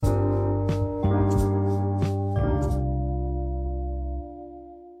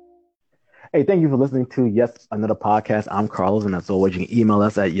Hey, thank you for listening to Yes Another Podcast. I'm Carlos, and as always, you can email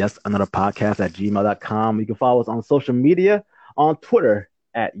us at yesanotherpodcast@gmail.com. You can follow us on social media on Twitter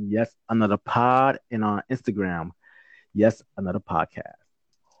at Yes Another Pod and on Instagram, Yes Another Podcast.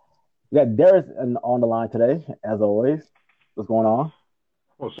 We got Darius on the line today, as always. What's going on?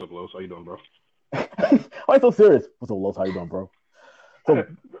 What's up, Los? How you doing, bro? Why are you so serious? What's up, Los? How you doing, bro? So, Hey,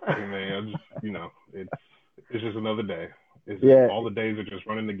 man, I just it's just another day. It's just yeah, all the days are just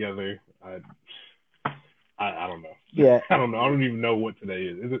running together. I don't know. yeah, I don't know. I don't even know what today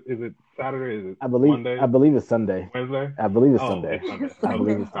is. Is it Saturday? Is it I believe I Monday? believe it's Sunday. Sunday? I believe it's Oh, Sunday. it's Sunday. I Okay,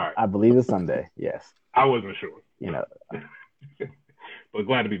 believe Sunday. it's all right. I believe it's Sunday. Yes. I wasn't sure, You know, but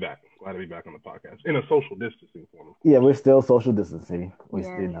glad to be back. Glad to be back on the podcast in a social distancing form, of yeah, course. we're still social distancing. Yes.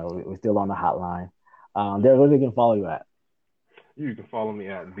 We're still on the hotline. There, where they can follow you at? You can follow me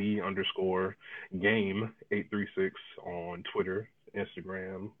at the_game836 on Twitter,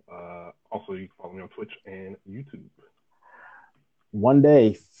 Instagram. Also, you can follow me on Twitch and YouTube. One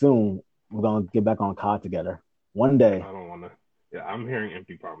day soon, we're gonna get back on COD together. One day, I don't want to. Yeah, I'm hearing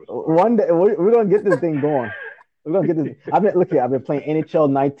empty promises. one day, we're gonna get this thing going. We're gonna get this. Look here. I've been playing NHL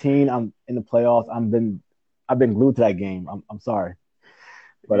 19. I'm in the playoffs. I've been glued to that game. I'm sorry,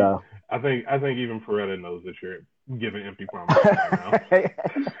 but I think even Feretta knows that you're giving empty promises right now.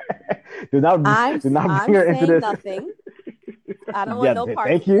 do not I'm bring her into saying this. nothing. I don't Yeah, want no parts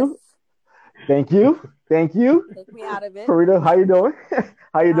thank of you, this. thank you, thank you, Take me out of it. Farida. How you doing?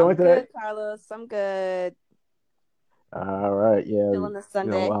 How you doing I'm today? good, Carlos. I'm good. All right, yeah. Still on the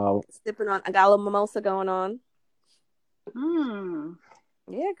Sunday. know, Sipping on. I got a little mimosa going on. Hmm.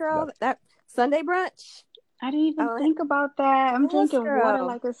 Yeah, girl. That Sunday brunch. I didn't even think about that. I'm Yes, drinking water girl.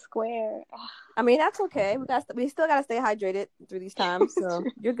 like a square. I mean, that's okay. We still got to stay hydrated through these times, so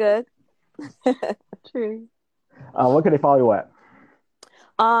you're good. True. What can they follow you at?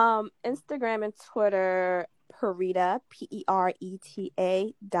 Instagram and Twitter, Perita,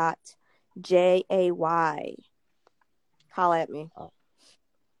 PERETA.JAY. Holla at me. All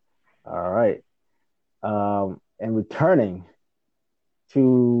right. And returning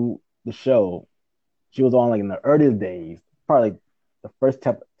to the show, she was on like in the earliest days, probably like the first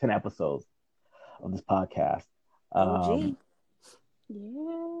 10 episodes of this podcast. OG.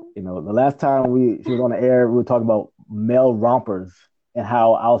 Yeah. The last time she was on the air, we were talking about male rompers and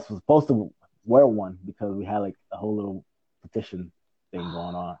how I was supposed to wear one because we had like a whole little petition thing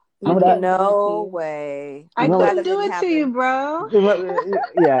going on. Remember that? No way. I couldn't do it to you, bro.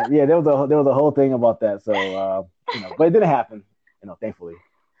 Yeah. There was a whole thing about that. So but it didn't happen. Thankfully.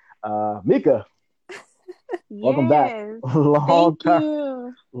 Mika, welcome back.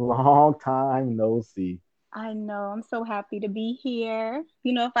 Long time no see. I know. I'm so happy to be here.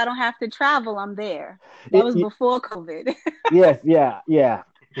 If I don't have to travel, I'm there. That was before COVID. Yes, yeah.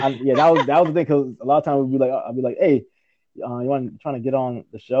 That was the thing because a lot of times I'd be like, hey, you trying to get on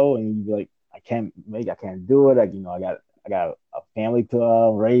the show, and you'd be like, I can't do it. Like, I got a family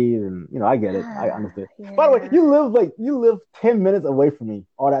to raise, and I get it. I understand. Yeah. By the way, you live 10 minutes away from me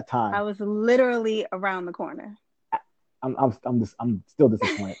all that time. I was literally around the corner. I'm still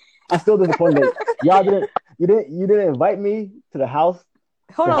disappointed. I'm still disappointed that y'all you didn't invite me to the house.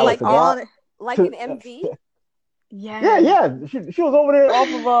 Hold on, like an MV. Yeah. She was over there off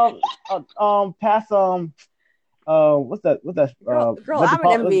of past what's that girl, I'm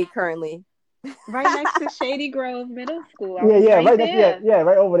an MV currently. Right next to Shady Grove Middle School. Right over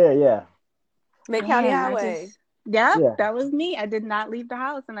there, yeah. Mid-County Highway. That was me. I did not leave the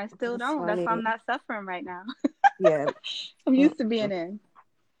house, and I still don't. That's why I'm not suffering right now. Yeah. I'm used to being in.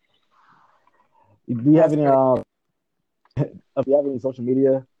 Do you have any social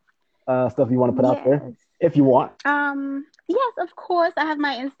media stuff you want to put out there? If you want. Yes, of course. I have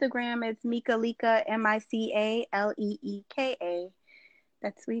my Instagram. It's Mika Leeka, MICALEEKA.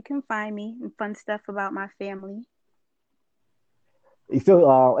 That's where you can find me and fun stuff about my family. Do you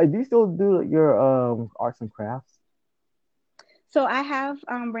still do your arts and crafts? So I have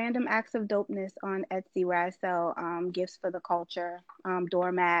Random Acts of Dopeness on Etsy where I sell gifts for the culture,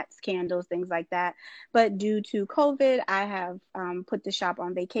 doormats, candles, things like that. But due to COVID, I have put the shop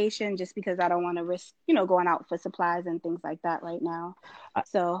on vacation just because I don't want to risk, going out for supplies and things like that right now.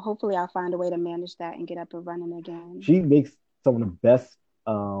 So hopefully I'll find a way to manage that and get up and running again. She makes some of the best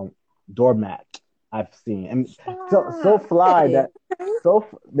doormat I've seen, and so fly that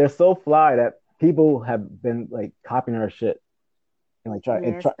they're so fly that people have been like copying her shit. And like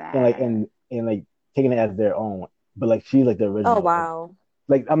and taking it as their own, but like she's like the original. Oh wow!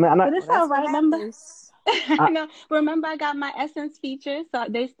 Like I'm not. But it's all right. Remember, I got my Essence feature, so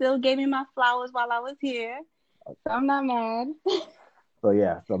they still gave me my flowers while I was here. So I'm not mad. So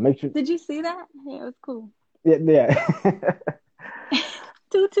yeah, so make sure. Did you see that? Yeah, it was cool. Yeah, yeah,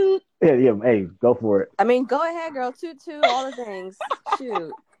 Toot toot. yeah. Hey, go for it. I mean, go ahead, girl. Toot toot, all the things.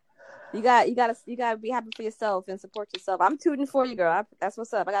 Shoot. You gotta be happy for yourself and support yourself. I'm tooting for you, girl. That's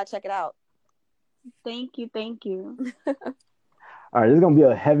what's up. I gotta check it out. Thank you. All right, this is gonna be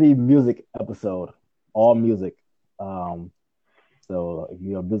a heavy music episode, all music. So if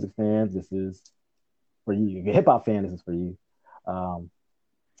you're a music fan, this is for you. If you're a hip hop fan, this is for you.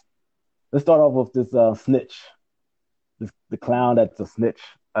 Let's start off with this snitch, the clown that's a snitch.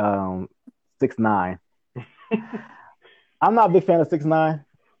 6ix9ine. I'm not a big fan of 6ix9ine.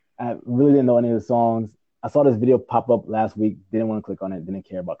 I really didn't know any of the songs. I saw this video pop up last week. Didn't want to click on it. Didn't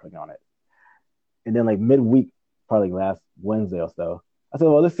care about clicking on it. And then like midweek, probably last Wednesday or so, I said,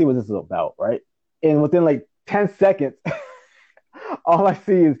 well, let's see what this is about, right? And within like 10 seconds, all I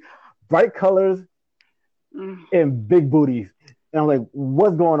see is bright colors and big booties. And I'm like,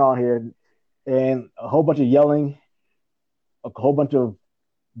 what's going on here? And a whole bunch of yelling, a whole bunch of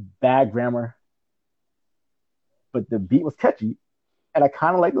bad grammar. But the beat was catchy. And I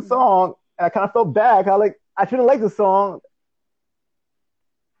kind of liked the song. And I kind of felt bad. I shouldn't like the song.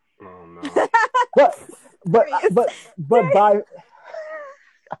 Oh, no. But by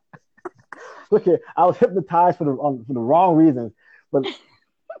look here, I was hypnotized for the wrong reasons. But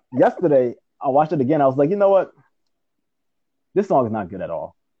yesterday I watched it again. I was like, you know what? This song is not good at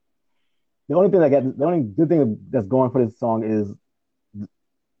all. The only good thing that's going for this song is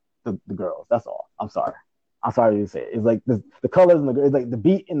the girls. That's all. I'm sorry to say it. It's like the colors and it's like the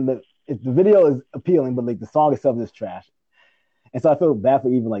beat and the video is appealing, but like the song itself is trash. And so I feel bad for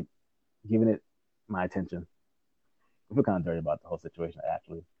even like giving it my attention. I feel kind of dirty about the whole situation,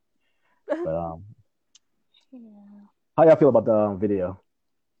 actually. But how y'all feel about the video?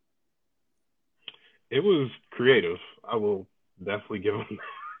 It was creative. I will definitely give him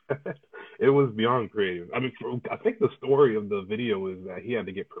that. It was beyond creative. I mean, I think the story of the video is that he had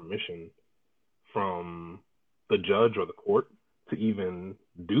to get permission from the judge or the court to even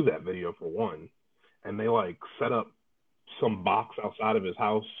do that video, for one. And they like set up some box outside of his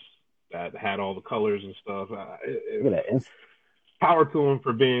house that had all the colors and stuff. Look at that. Power to him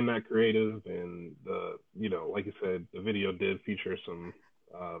for being that creative. And like you said, the video did feature some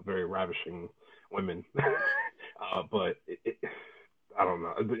very ravishing women. But I don't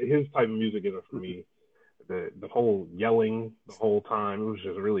know. His type of music isn't for me. The whole yelling the whole time, it was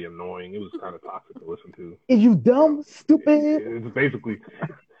just really annoying. It was kind of toxic to listen to. Is you dumb, stupid? It's basically,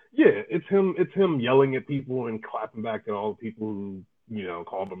 yeah, it's him yelling at people and clapping back at all the people who,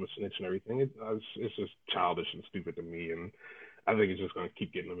 called him a snitch and everything. It's just childish and stupid to me, and I think it's just going to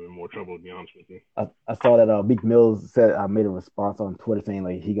keep getting him in more trouble, to be honest with you. I saw that Meek Mills said, I made a response on Twitter saying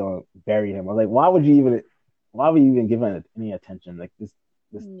like he gonna bury him. I was like, why would you even give him any attention? Like just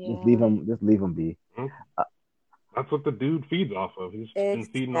leave him be. Mm-hmm. That's what the dude feeds off of. He's been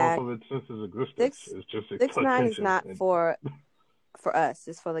feeding off of it since his existence. It's just 6ix9ine is not for us.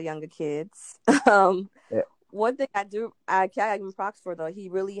 It's for the younger kids. Yeah. One thing I can't give him props for, though, he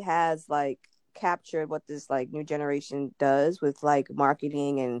really has like captured what this like new generation does with like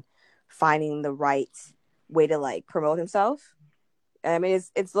marketing and finding the right way to like promote himself. I mean,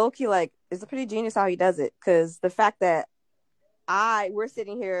 it's low key like it's pretty genius how he does it, because the fact that we're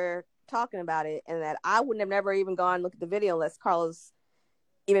sitting here talking about it and that I wouldn't have never even gone and looked at the video unless Carlos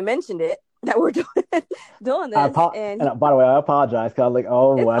even mentioned it that we're doing this. And by the way, I apologize because I was like,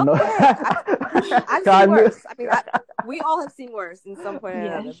 I know. I've seen worse. I mean, we all have seen worse in some point or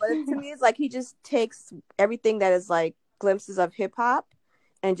another. But to me, it's like he just takes everything that is like glimpses of hip hop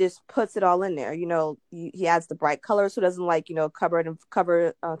and just puts it all in there. He adds the bright colors, so it doesn't like color and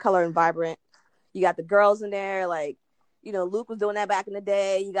vibrant. You got the girls in there, like Luke was doing that back in the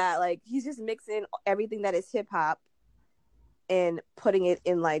day. You got like he's just mixing everything that is hip hop and putting it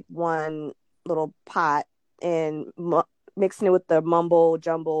in like one little pot and mixing it with the mumble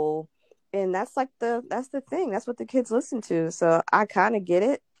jumble, and that's the thing. That's what the kids listen to. So I kind of get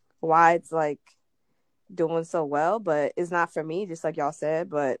it why it's like doing so well, but it's not for me. Just like y'all said,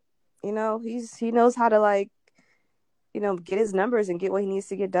 but he knows how to like get his numbers and get what he needs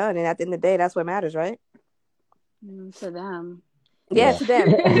to get done, and at the end of the day, that's what matters, right? To them. Yeah, to them.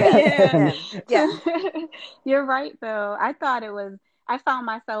 Yeah. You're right, though. I found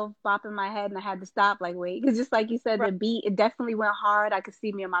myself bopping my head and I had to stop, like, wait. Because just like you said, the beat, it definitely went hard. I could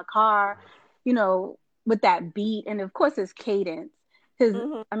see me in my car, with that beat. And of course, his cadence. Because,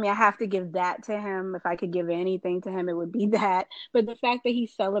 I mean, I have to give that to him. If I could give anything to him, it would be that. But the fact that he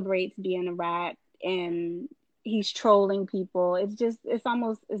celebrates being a rat and he's trolling people, it's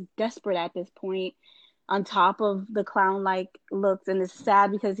almost desperate at this point. on top of the clown-like looks, and it's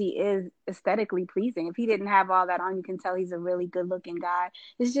sad because he is aesthetically pleasing. If he didn't have all that on, you can tell he's a really good-looking guy.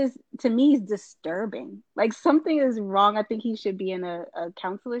 It's just, to me, it's disturbing. Like, something is wrong. I think he should be in a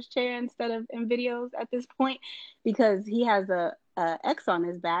counselor's chair instead of in videos at this point, because he has a X on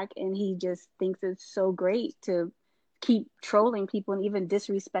his back, and he just thinks it's so great to keep trolling people and even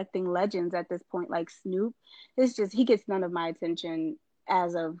disrespecting legends at this point, like Snoop. It's just, he gets none of my attention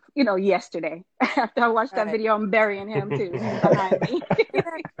as of, yesterday. After I watched that video, I'm burying him too. He's behind me.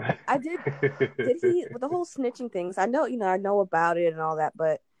 I did he, with the whole snitching things, I know about it and all that,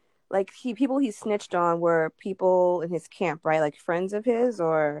 but like people he snitched on were people in his camp, right? Like friends of his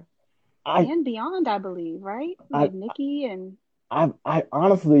or and beyond, I believe, right? Like Nicki and I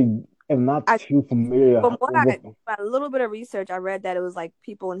honestly am not too familiar. From by a little bit of research, I read that it was like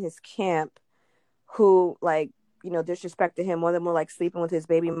people in his camp who like, disrespected him. One of them were like sleeping with his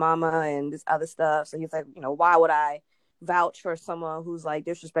baby mama and this other stuff. So he's like, why would I vouch for someone who's like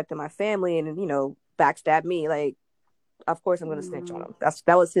disrespecting my family and, backstab me? Like, of course I'm going to snitch on him.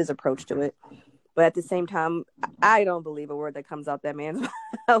 That was his approach to it. But at the same time, I don't believe a word that comes out that man's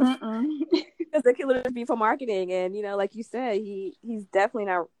mouth. Because it could literally be for marketing. And, like you said, he's definitely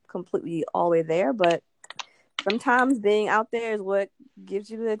not completely all the way there. But sometimes being out there is what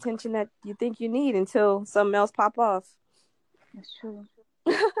gives you the attention that you think you need until something else pop off. That's true.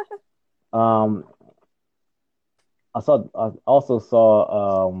 I also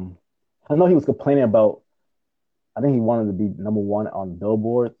saw I know he was complaining about, I think he wanted to be number one on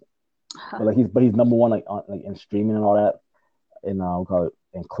Billboard, but he's number one like in streaming and all that, and we call it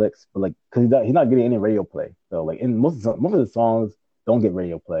in clicks, but like because he's not getting any radio play. So like in most of the songs don't get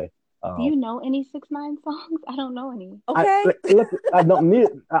radio play. Do you know any 6ix9ine songs? I don't know any. Okay. I don't need.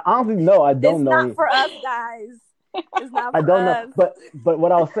 I honestly no, I don't know. It's not for us, guys. It's not for us. I don't know. But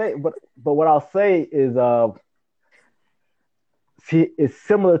what I'll say, but what I'll say is, it's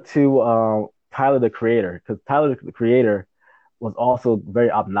similar to Tyler the Creator, because Tyler the Creator was also very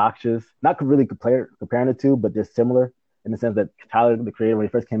obnoxious. Not really comparing the two, but they're similar in the sense that Tyler the Creator, when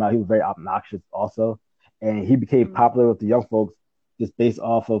he first came out, he was very obnoxious also, and he became popular with the young folks just based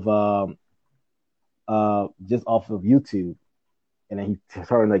off of YouTube, and then he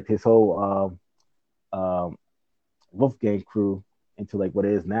turned like his whole Wolfgang crew into like what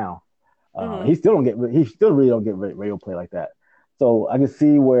it is now. He still really don't get radio play like that. So I can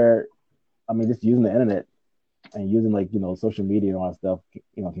see where, just using the internet and using like social media and all that stuff,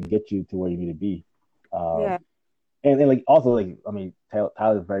 can get you to where you need to be. Yeah. And like also like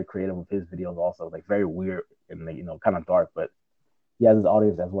Tyler's very creative with his videos also, like very weird and like, kind of dark, but he has his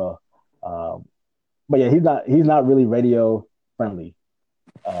audience as well. But yeah, he's not really radio friendly,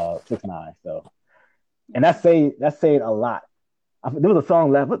 6ix9ine. So, and that's saying a lot. There was a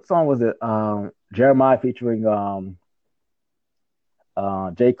song left. What song was it? Jeremiah featuring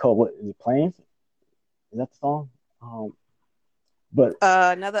J. Cole. What is it? Planes? Is that the song? But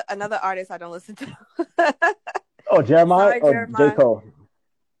another artist I don't listen to. Oh, Jeremiah. Sorry, Jeremiah. J. Cole.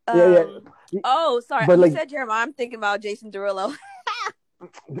 Yeah. Oh, sorry. But you said Jeremiah. I'm thinking about Jason Derulo.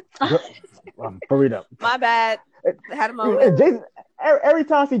 Burrito. My bad. Had a moment. Jason, every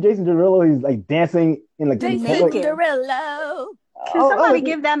time I see Jason Derulo, he's like dancing in like Jason Derulo. Can somebody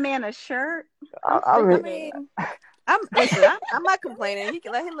give that man a shirt? I'm not complaining. He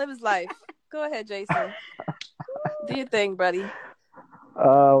can let him live his life. Go ahead, Jason. Do your thing, buddy.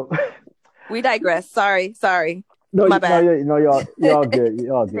 We digress. Sorry. No, my bad. No, you're all good.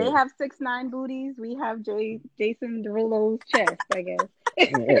 You're all good. They have 6ix9ine booties. We have Jason Derulo's chest, I guess.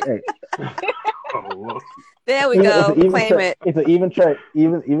 Hey. There we go. Claim it. It's an even trade.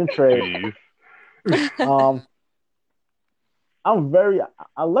 Even trade. I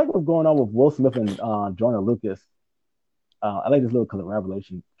like what's going on with Will Smith and Joyner Lucas. I like this little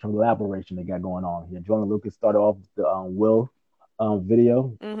collaboration they got going on here. Joyner Lucas started off with the Will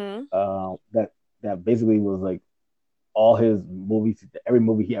video that basically was like all his movies, every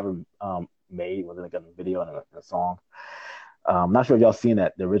movie he ever made was like a video and a song. I'm not sure if y'all seen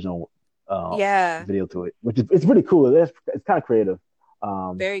that, the original video to it, which is it's pretty cool. It's kind of creative.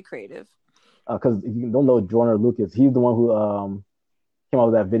 Very creative. Because if you don't know Joyner Lucas, he's the one who came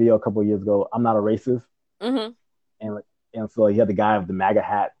out with that video a couple of years ago. I'm not a racist, and so he had the guy with the MAGA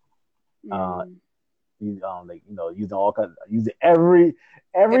hat. He's using all kinds, using every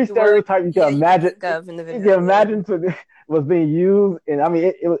stereotype you can imagine. You can imagine was being used, and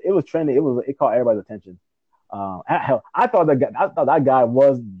it was trending. It caught everybody's attention. Hell, I thought that guy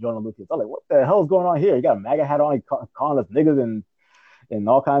was Joyner Lucas. I was like, what the hell is going on here? He got a MAGA hat on, he calling us niggas and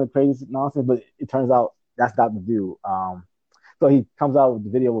all kinds of crazy nonsense. But it turns out that's not the dude. So he comes out with the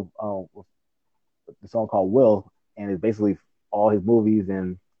video with the song called Will, and it's basically all his movies.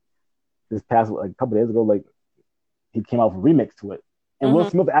 And this past like a couple of days ago, like he came out with a remix to it, and Will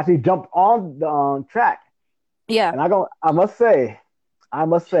Smith actually jumped on the track. Yeah, and I must say, I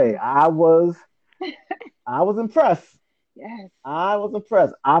was impressed. Yes. I was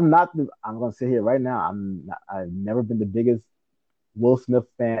impressed. I'm gonna sit here right now. I've never been the biggest Will Smith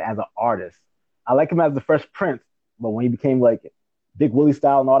fan as an artist. I like him as the Fresh Prince, but when he became like Big Willie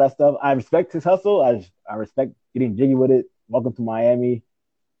style and all that stuff, I respect his hustle. I respect getting jiggy with it. Welcome to Miami.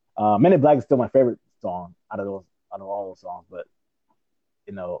 Men in Black is still my favorite song out of all those songs, but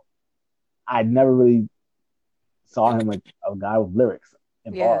I never really saw him like a guy with lyrics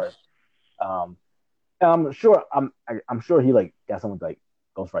and bars. I'm sure he like got someone to like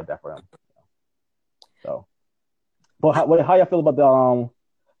ghostwrite that for him. So, but how y'all feel about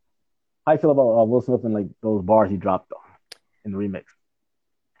how you feel about Will Smith and like those bars he dropped in the remix?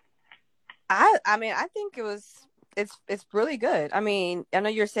 I mean, I think it's really good. I mean, I know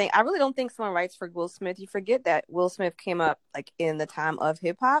you're saying I really don't think someone writes for Will Smith. You forget that Will Smith came up like in the time of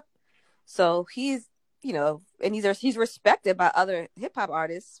hip hop, so he's and he's respected by other hip hop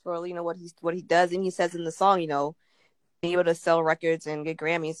artists for what he does, and he says in the song, being able to sell records and get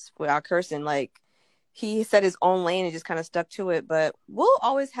Grammys without cursing. Like he set his own lane and just kind of stuck to it. But Will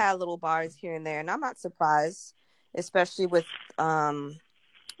always had little bars here and there, and I'm not surprised, especially with Jaden.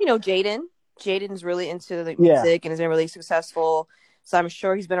 Jaden's really into the music and has been really successful. So I'm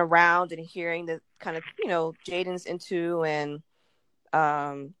sure he's been around and hearing the kind of, Jaden's into and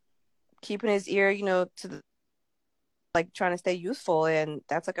keeping his ear, to the, like trying to stay youthful. And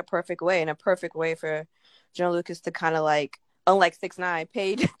that's like a perfect way for Joyner Lucas to kind of like, unlike 6ix9ine,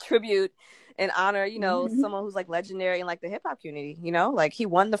 pay tribute and honor, someone who's like legendary in like the hip hop community, like he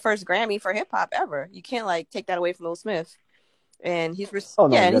won the first Grammy for hip hop ever. You can't like take that away from Will Smith. And he's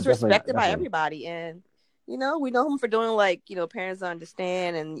he's respected by everybody. And we know him for doing like Parents Don't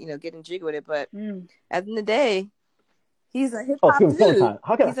Understand and getting jiggy with it. But at the end of the day, he's a hip hop dude.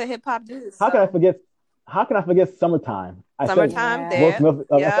 He's a hip hop dude. How can I forget Summertime? Summertime. Will Smith.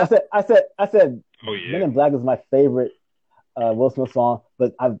 I said. Oh yeah. Men in Black is my favorite Will Smith song,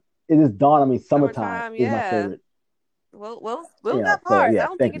 but it just dawned on me Summertime is my favorite. Will got bars. I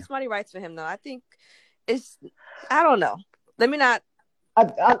don't think it's somebody writes for him though. I think I don't know. Let me not.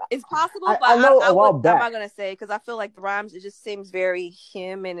 It's possible, but I'm not gonna say because I feel like the rhymes. It just seems very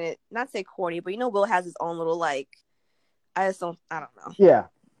him, and it not say corny, but Will has his own little like. I don't know. Yeah.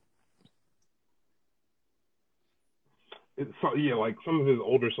 Like some of his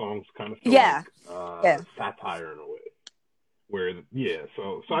older songs kind of feel like satire in a way. Where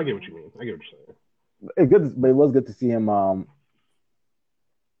so I get what you mean. I get what you're saying. But it was good to see him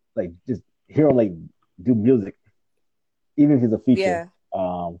like just hear him like do music. Even if it's a feature, it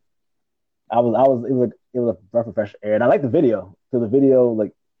was a breath of fresh air, and I like the video. So the video,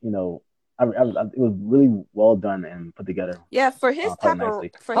 like it was really well done and put together. Yeah, for his type of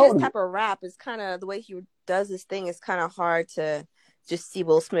rap, is kind of the way he does this thing. Is kind of hard to just see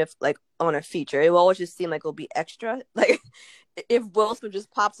Will Smith like on a feature. It will always just seem like it'll be extra. Like if Will Smith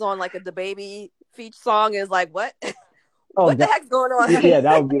just pops on like a DaBaby feature song, is like what? What the heck's going on? Yeah,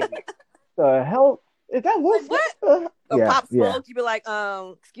 that would be the hell. Is that Will Smith? What? Pop Smoke, you'd be like,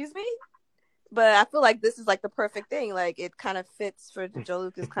 excuse me? But I feel like this is like the perfect thing. Like it kind of fits for Joe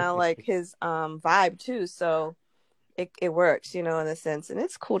Lucas, kind of like his vibe too. So it works, in a sense. And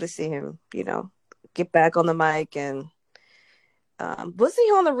it's cool to see him, get back on the mic. And wasn't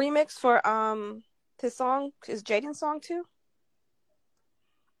he on the remix for his song, his Jaden song too?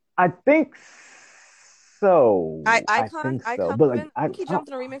 I think so. Icon, but I think he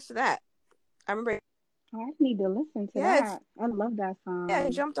jumped on a remix to that. I remember. I need to listen to that. I love that song. Yeah, he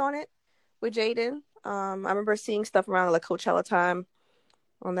jumped on it with Jaden. I remember seeing stuff around like Coachella time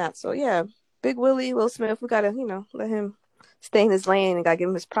on that. So yeah, Big Willie, Will Smith, we gotta, let him stay in his lane and gotta give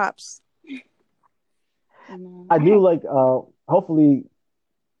him his props. I do like hopefully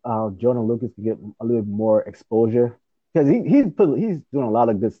Joyner Lucas can get a little bit more exposure because he's doing a lot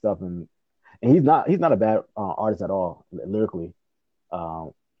of good stuff and he's not a bad artist at all lyrically.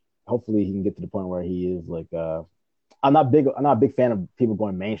 Hopefully he can get to the point where he is like I'm not a big fan of people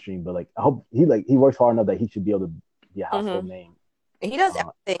going mainstream, but like I hope he works hard enough that he should be able to be a household name. And he does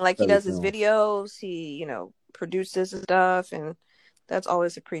everything. Like he does his videos, he produces his stuff, and that's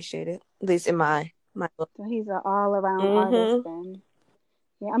always appreciated. At least in my book. So he's an all around artist, and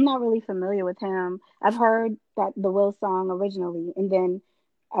I'm not really familiar with him. I've heard that the Will song originally, and then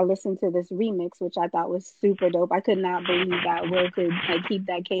I listened to this remix, which I thought was super dope. I could not believe that Will could like keep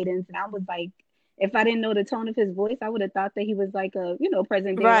that cadence, and I was like, if I didn't know the tone of his voice, I would have thought that he was like a,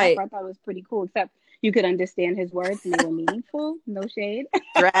 present day Right. rapper. I thought it was pretty cool, except you could understand his words and they were meaningful. No shade.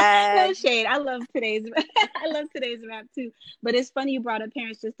 Drag. No shade. I love today's rap too. But it's funny you brought up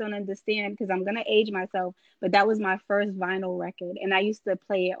Parents Just Don't Understand, because I'm gonna age myself, but that was my first vinyl record and I used to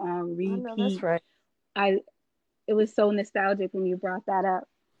play it on repeat. I know, that's right. It was so nostalgic when you brought that up.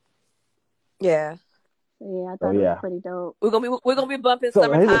 Yeah. Yeah, I thought it was pretty dope. We're gonna be bumping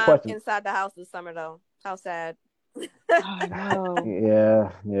Summertime inside the house this summer though. How sad. Oh no.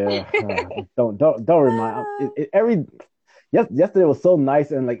 Yeah. Don't remind yesterday was so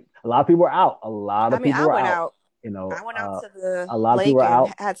nice, and like a lot of people were out. A lot of people were out. I went out to the a lot lake of people were and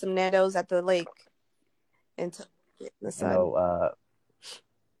out. had some Nando's at the lake. And the sun.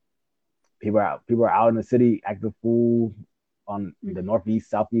 People are out in the city, active fool on the northeast,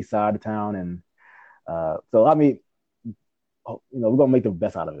 southeast side of town, and so I mean, we're gonna make the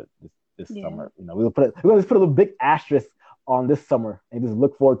best out of it this summer. We're gonna just put a little big asterisk on this summer and just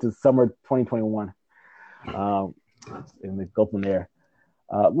look forward to summer 2021. And we go from there.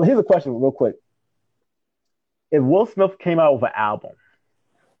 Well, here's a question, real quick: if Will Smith came out with an album,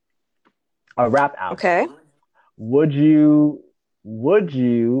 a rap album, okay, would you?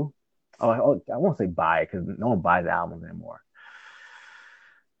 Oh, I won't say buy it because no one buys albums anymore.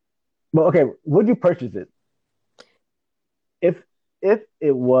 But okay, would you purchase it? If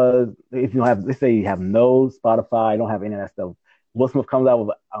you have, let's say you have no Spotify, you don't have any of that stuff, Will Smith comes out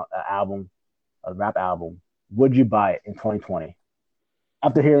with an album, a rap album, would you buy it in 2020?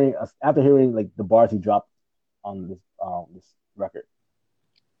 After hearing like the bars he dropped on this record.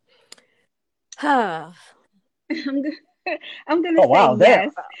 I'm gonna say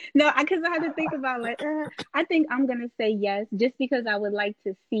yes. No, because I had to think about I think I'm gonna say yes, just because I would like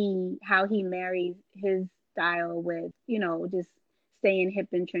to see how he marries his style with, just staying hip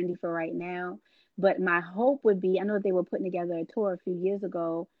and trendy for right now. But my hope would be, I know they were putting together a tour a few years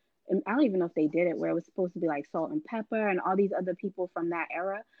ago, and I don't even know if they did it, where it was supposed to be like Salt and Pepper and all these other people from that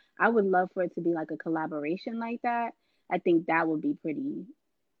era. I would love for it to be like a collaboration like that. I think that would be pretty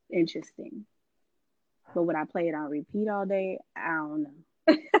interesting. But would I play it on repeat all day? I don't know.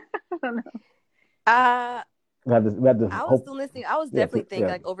 I don't know. I was still listening. I was definitely thinking,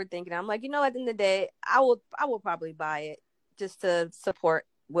 like overthinking. I'm like, at the end of the day, I will probably buy it just to support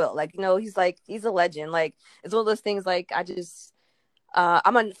Will. Like, he's a legend. Like, it's one of those things. Like, I just,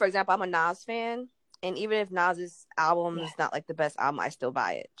 for example, I'm a Nas fan, and even if Nas's album is not like the best album, I still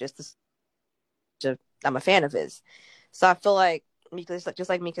buy it I'm a fan of his. So I feel like Mika, just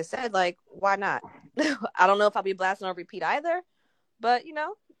like Mika said, like, why not? I don't know if I'll be blasting on repeat either, but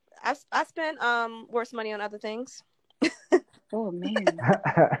I spent worse money on other things. Oh man,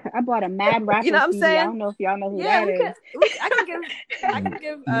 I bought a Mad Rapper you know what I'm CD. saying? I don't know if y'all know who that is. I can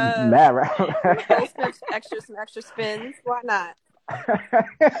give Mad Rapper some extra spins. Why not?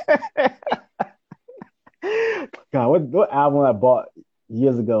 God, what album I bought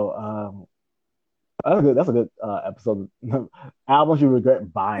years ago? That's a good episode. Albums you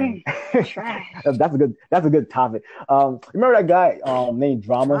regret buying. That's a good topic. Remember that guy named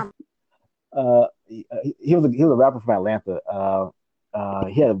Drama? He was a rapper from Atlanta.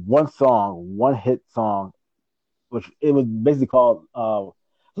 He had one hit song, which it was basically called live. Oh,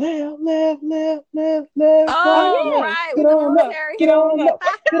 right. Get on up.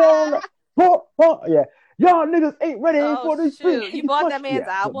 Yeah. Y'all niggas ain't ready for this. You bought that man's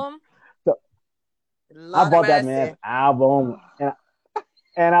album? I bought that man's album,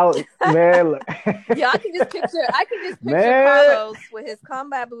 and I was, man, look. Yeah, I can just picture Carlos with his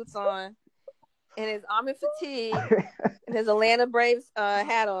combat boots on and his army fatigue and his Atlanta Braves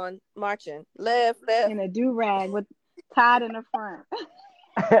hat on, marching left, and a do-rag with tied in the front.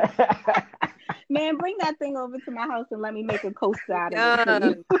 Man, bring that thing over to my house and let me make a coaster out of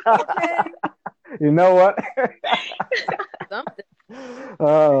it. Okay. You know what? Something.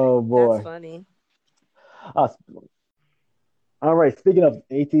 Oh boy, that's funny. All right. Speaking of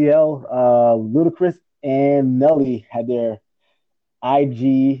ATL, Ludacris and Nelly had their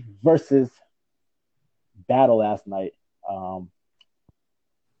IG versus battle last night,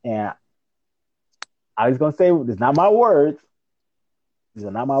 and I was gonna say these are not my words,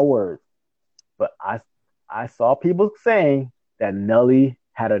 but I saw people saying that Nelly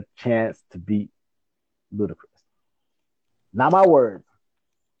had a chance to beat Ludacris. Not my words.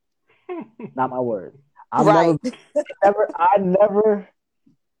 Not my words. I'm a big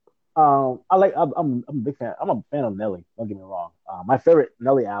fan. I'm a fan of Nelly. Don't get me wrong. My favorite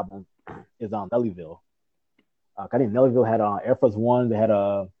Nelly album is on Nellyville. I think Nellyville had Air Force One. They had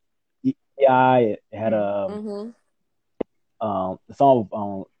EI. It had the song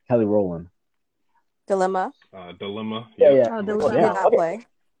of Kelly Rowland. Dilemma. Dilemma. Yeah, Yep. yeah. Oh, Which you Dilemma. did not play.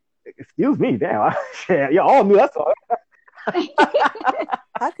 Excuse me, damn. Shit, y'all all knew that song.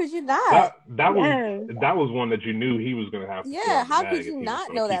 How could you not? That Yes. was one that you knew he was gonna have to throw Yeah, out the how bag could if you he was not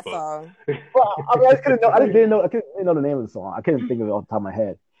gonna know keep that up. song? Well, I mean, I just couldn't know. I just didn't know. I couldn't know the name of the song. I couldn't think of it off the top of my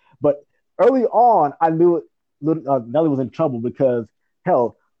head. But early on, I knew Nelly was in trouble because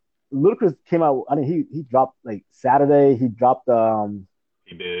hell, Ludacris came out. I mean, he dropped like Saturday. He dropped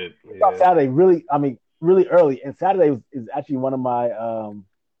He did. he dropped Yeah. Saturday really. I mean, really early. And Saturday is actually one of my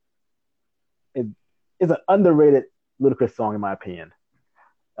it's an underrated Ludacris song in my opinion.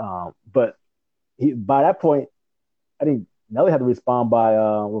 But by that point, I think Nelly had to respond by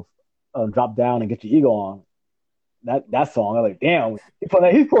with "Drop Down and Get Your Ego On." That song, I was like, damn, he's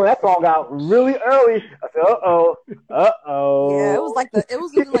pulling that song out really early. I said, uh oh. Yeah, it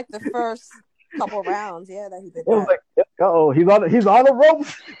was within like the first couple rounds. Yeah, that he did It was that. like, he's on the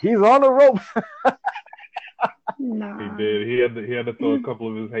ropes. He's on the ropes. Nah. He did. He had to throw a couple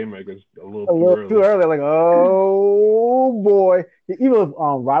of his haymakers a little too early. Like, oh boy. Even with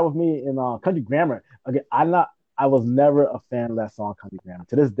Ride With Me in Country Grammar. Again, I was never a fan of that song, Country Grammar.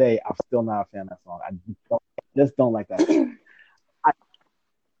 To this day, I'm still not a fan of that song. I just don't like that.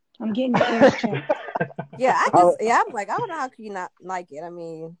 I'm getting your ears checked. Yeah, I'm like, I don't know how could you not like it. I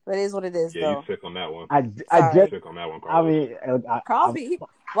mean, but it is what it is, Yeah, though. you sick on that one. I Sorry. just, Sick on that one, I Carlos. mean,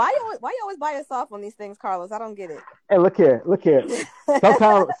 Carlos, why you always buy us off on these things, Carlos? I don't get it. Hey, look here.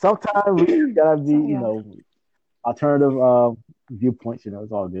 Sometimes we gotta be, alternative viewpoints.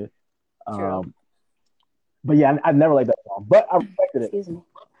 It's all good. True. But yeah, I never liked that song, but I respected it. Excuse me.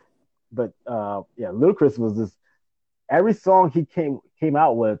 But yeah, Ludacris was just every song he came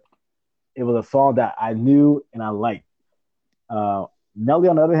out with, it was a song that I knew and I liked. Nelly,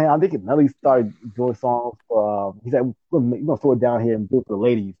 on the other hand, I think Nelly started doing songs for. He said, "We're gonna throw it down here and do it for the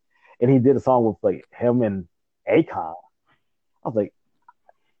ladies," and he did a song with like him and Akon. I was like,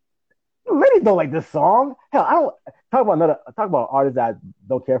 ladies don't like this song. Hell, I don't talk about artists that I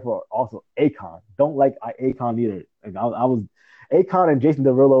don't care for. Also, Akon don't like Akon either. Like, I was Akon and Jason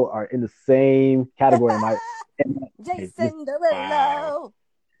Derulo are in the same category. Jason Derulo.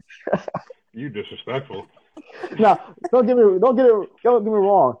 You disrespectful. Now, don't get me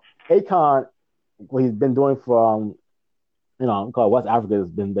wrong. Akon, what he's been doing for West Africa has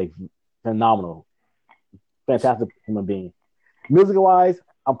been like phenomenal, fantastic human being. Musical wise,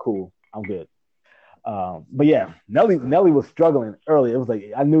 I'm cool. I'm good. But yeah, Nelly was struggling early. It was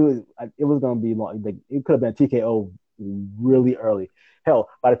like I knew it was gonna be long. Like it could have been TKO really early. Hell,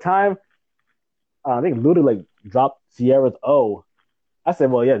 by the time I think Luda like dropped Sierra's O, I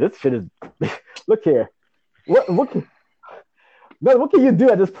said, well, yeah, this shit is. Look here, what can you do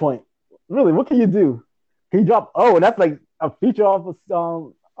at this point? Really, what can you do? He dropped O, and that's like a feature off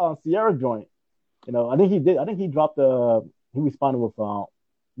of Sierra joint. I think he did. I think he dropped he responded with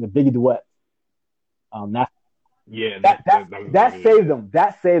the Biggie duet. That saved him.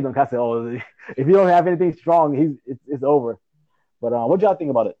 That saved him. I said, oh, if you don't have anything strong, it's over. But what y'all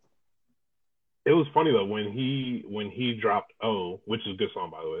think about it? It was funny though when he dropped O, which is a good song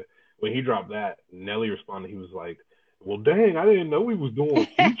by the way. When he dropped that, Nelly responded. He was like, "Well, dang, I didn't know we was doing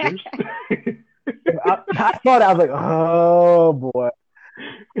features." I saw that. I was like, "Oh boy."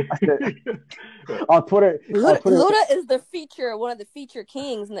 I said, on Twitter, Luda is one of the feature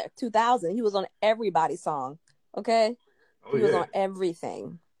kings in the 2000. He was on everybody's song. Okay, he was on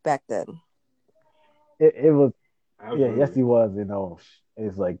everything back then. It was, absolutely. Yes, he was.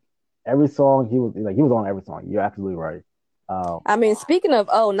 It's like every song he was on every song. You're absolutely right. I mean, speaking of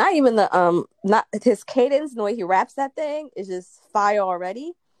not even not his cadence, the way he raps that thing is just fire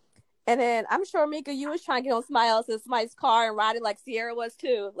already. And then I'm sure, Mika, you was trying to get on somebody's car and ride it like Sierra was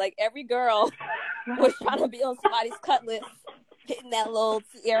too. Like every girl was trying to be on somebody's Cutlass, hitting that little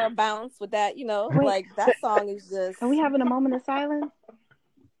Sierra bounce with that, Wait. like that song is just. Are we having a moment of silence?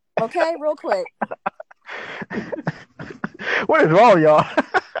 Okay, real quick. What is wrong, y'all?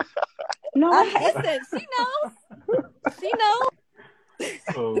 No, listen, she knows. She knows.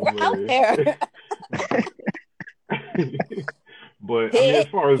 Oh, we're out there. But as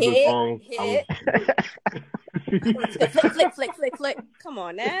far as the songs, flick. Come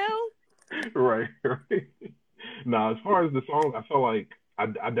on now. Right. Now, as far as the songs, I felt like I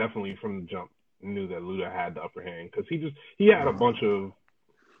definitely from the jump knew that Luda had the upper hand because he had a bunch of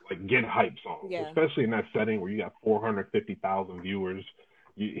like get hype songs, especially in that setting where you got 450,000 viewers.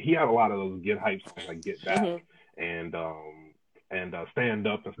 He had a lot of those get hype songs like Get Back and Stand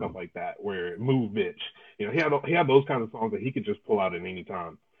Up and stuff like that, where Move Bitch. He had those kind of songs that he could just pull out at any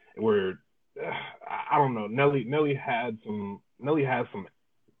time. Where I don't know, Nelly has some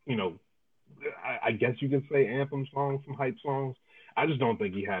I guess you could say anthem songs, some hype songs. I just don't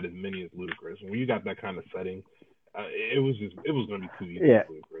think he had as many as Ludacris. When you got that kind of setting, it was going to be too easy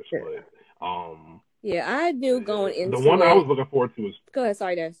for Ludacris. But yeah, I knew going into the one I was looking forward to was. Go ahead,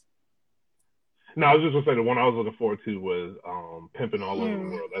 sorry, Des. No, I was just gonna say the one I was looking forward to was "Pimpin' All Over the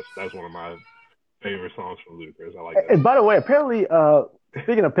World." That's one of my favorite songs from Ludacris. I like that. And by the way, apparently,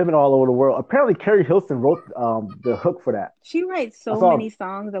 speaking of Pimpin' All Over the World, apparently Carrie Hilson wrote the hook for that. She writes so many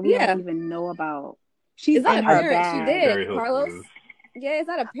songs that we don't even know about. She's in her bag. She did, Carlos. Yeah, it's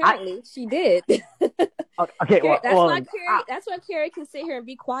not apparently. She did. Okay, Carrie, that's why Carrie can sit here and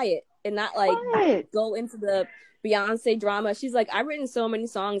be quiet and not like go into the Beyonce drama. She's like, I've written so many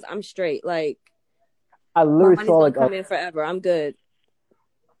songs, I'm straight. Like, I literally saw like come in forever. I'm good.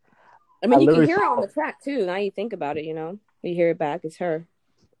 I mean, you can hear it on the track too. Now you think about it, you know, you hear it back. It's her.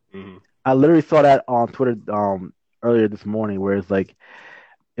 Mm-hmm. I literally saw that on Twitter earlier this morning, where it's like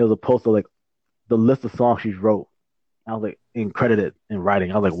it was a post of like the list of songs she wrote. I was like, and credited in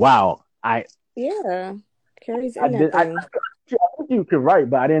writing. I was like, wow. Carrie's in that thing. I think you could write,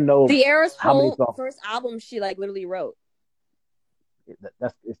 but I didn't know Sierra's whole first album she like literally wrote.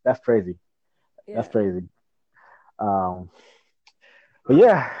 That's crazy. Yeah. That's crazy. But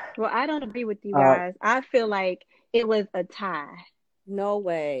yeah. Well, I don't agree with you guys. I feel like it was a tie. No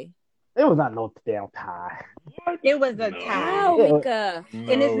way. It was not no damn tie. It was a tie. How, Mika?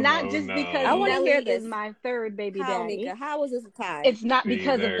 And it's not just because Nelly is my third baby daddy. Mika? How was this a tie? It's not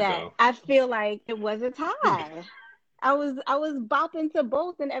because of that. I feel like it was a tie. I was bopping to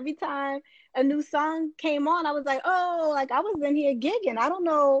both, and every time a new song came on, I was like, oh, like I was in here gigging. I don't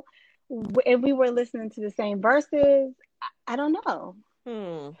know if we were listening to the same verses. I don't know.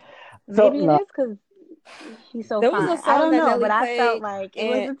 Maybe it is because he's so fine. Was a song I don't know, Nelly but I felt like it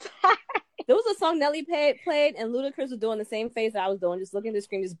was a tie. There was a song Nelly played, and Ludacris was doing the same face I was doing, just looking at the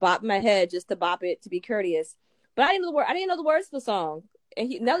screen, just bopping my head just to bop it, to be courteous. But I didn't know the words of the song. And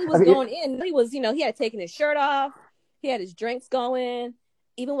Nelly was going in. Nelly was, he had taken his shirt off. He had his drinks going.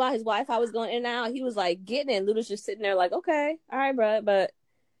 Even while his Wi-Fi was going in and out, he was like getting it. Luda's just sitting there like, okay, all right, bro. But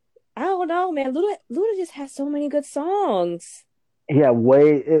I don't know, man. Luda just has so many good songs. Yeah,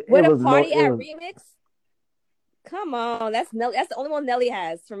 Where the Party at remix? Come on, that's Nelly. That's the only one Nelly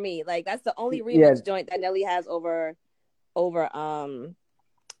has for me. Like that's the only remix joint that Nelly has over Luda.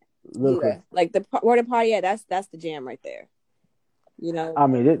 Like Where the Party at. That's the jam right there. You know. I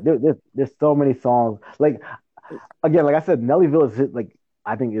mean, there's so many songs. Like again, like I said, Nellyville is like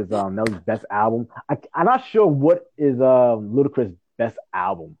I think is Nelly's best album. I'm not sure what is Ludacris' best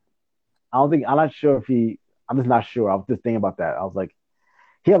album. I'm not sure if I'm just not sure. I was just thinking about that. I was like,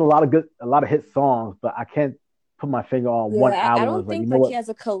 he has a lot of hit songs, but I can't put my finger on one album. I don't think like he has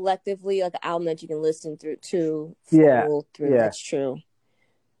a collectively like an album that you can listen through to. Through. That's true.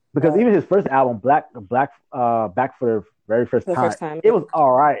 Because even his first album, Back for the very first time, it was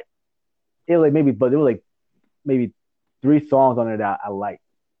all right. It was like maybe 3 songs on it that I liked.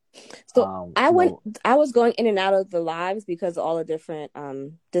 So I was going in and out of the lives because of all the different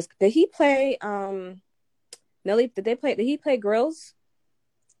did he play Nelly? Did he play Grills?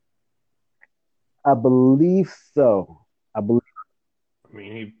 I believe so. I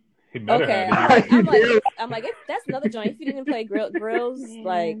mean, he better have. I'm like, that's another joint. If you didn't play Grills,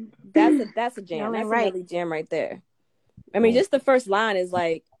 like that's a jam. That's a Nelly jam right there. I mean, just the first line is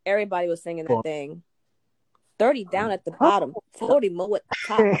like everybody was singing that thing. 30 down at the bottom, 40 more at the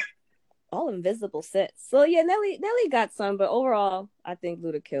top. All invisible sets. So yeah, Nelly got some, but overall, I think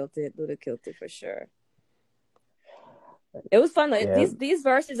Luda killed it. Luda killed it for sure. It was fun. Like, these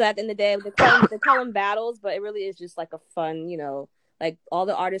verses at the end of the day, they call them battles, but it really is just like a fun, like all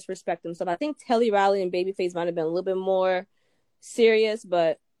the artists respect them. So I think Telly Riley and Babyface might have been a little bit more serious,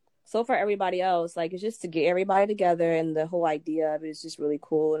 but so far everybody else, like it's just to get everybody together, and the whole idea of it is just really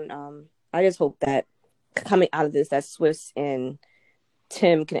cool. And I just hope that coming out of this, that Swizz and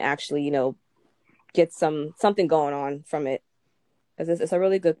Tim can actually, get something going on from it, because it's a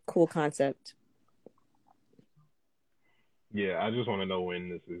really good, cool concept. Yeah, I just want to know when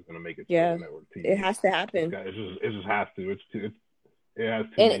this is going to make it to the network TV. It has to happen. It just has to. It has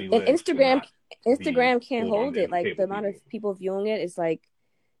too many legs. Instagram can't hold it. Like the amount of people viewing it is like,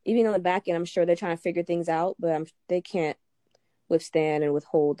 even on the back end, I'm sure they're trying to figure things out, but they can't withstand and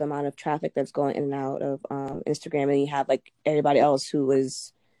withhold the amount of traffic that's going in and out of Instagram. And you have like everybody else who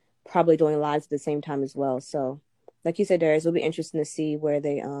is probably doing lives at the same time as well. So like you said, Darius, it'll be interesting to see where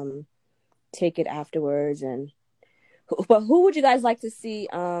they take it afterwards. But who would you guys like to see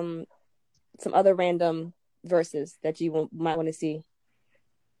some other random verses that you might want to see?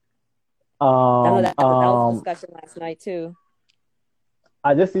 I know that was a discussion last night too.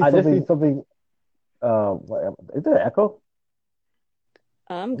 I just see something Is there an echo?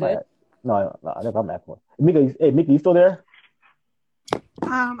 I'm good. No, I think I'm echoing. Mika, you still there?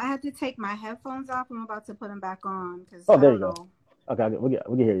 I had to take my headphones off. I'm about to put them back on because Oh, I there you don't go. know. Okay, we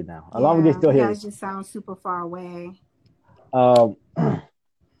can hear you now. As long as we Yeah, can still you hear you. guys just sound super far away.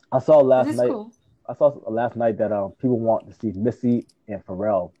 I saw last night. Cool. I saw last night that people want to see Missy and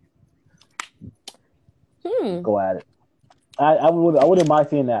Pharrell go at it. I wouldn't mind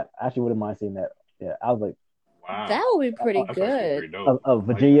seeing that. I actually wouldn't mind seeing that. Yeah, I was like, Wow, that would be pretty good. A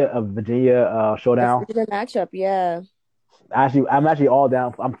Virginia showdown. A matchup, yeah. I'm actually all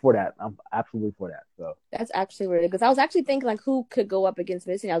down. I'm for that. I'm absolutely for that. So that's actually really good. Because I was actually thinking like who could go up against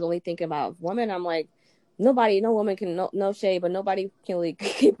Missy. I was only thinking about women. I'm like, no woman can, no shade, but nobody can really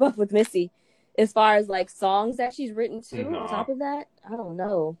keep up with Missy. As far as like songs that she's written too. On top of that, I don't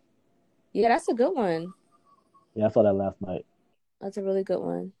know. Yeah, that's a good one. Yeah, I saw that last night. That's a really good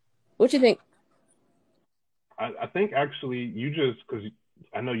one. What you think? I think actually because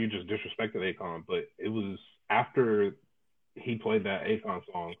I know you just disrespected Akon, but it was after he played that Akon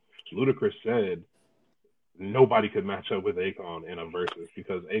song, Ludacris said nobody could match up with Akon in a versus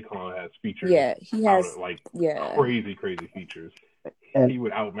because Akon has features. Yeah, he has crazy features. And he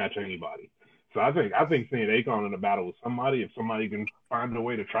would outmatch anybody. So I think seeing Akon in a battle with somebody, if somebody can find a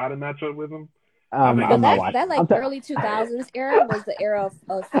way to try to match up with him. That like early 2000s era was the era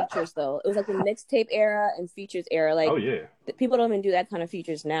of features though. It was like the mixtape era and features era. Like, people don't even do that kind of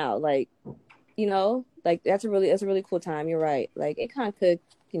features now. Like, like that's a really cool time. You're right. Like Akon could,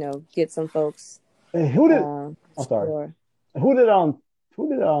 get some folks. Who did? I'm sorry. Who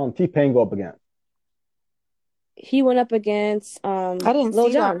did T-Pain go up against? He went up against I didn't Lil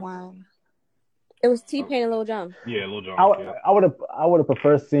see Jon. that one. It was T-Pain and Lil Jon. Yeah, Lil Jon. I would have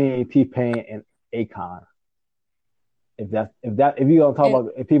preferred seeing T-Pain and Akon. If you're gonna talk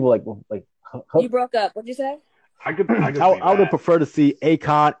about if people like you broke up. What'd you say? I would have preferred to see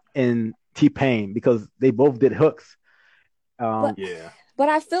Akon and T-Pain because they both did hooks. But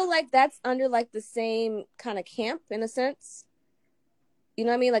I feel like that's under like the same kind of camp in a sense. You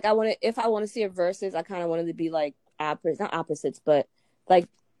know what I mean? Like if I want to see a versus, I kind of wanted to be like not opposites, but like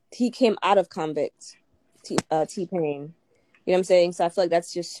he came out of Convict, T-Pain. You know what I'm saying? So I feel like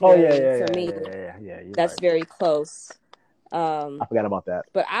that's just for me. That's very close. I forgot about that.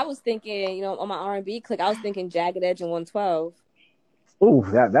 But I was thinking, on my R&B click, I was thinking Jagged Edge and 112. Ooh,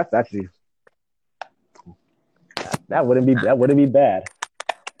 that's actually that wouldn't be bad.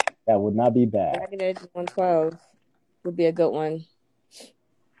 That would not be bad. Jagged Edge and 112 would be a good one.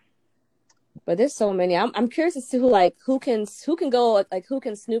 But there's so many. I'm curious to see who can go, like who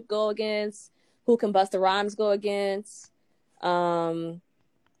can Snoop go against, who can Busta Rhymes go against. LL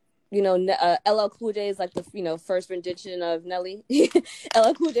Cool J is like the first rendition of Nelly.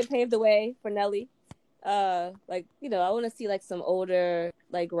 LL Cool J paved the way for Nelly. I want to see like some older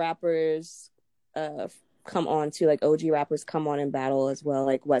like rappers come on too, like OG rappers come on in battle as well,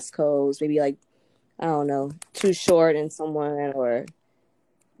 like West Coast, maybe like I don't know, Too Short and someone, or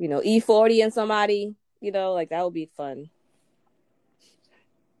E40 and somebody, like that would be fun.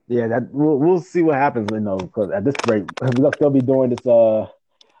 Yeah, that we'll see what happens, because at this rate we'll still be doing this. We're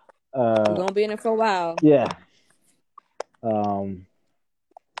gonna be in it for a while. Yeah. We're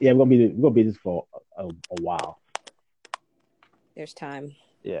gonna be this for a while. There's time.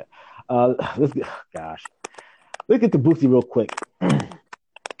 Yeah. Let's get to Boosie real quick.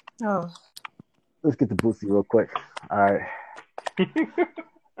 Oh. Let's get to Boosie real quick. All right.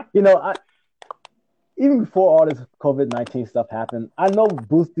 Even before all this COVID-19 stuff happened, I know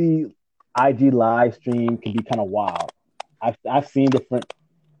Boosie IG live stream can be kind of wild. I've seen different.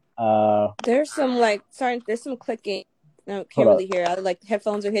 There's some there's some clicking. I can't really hear. Either like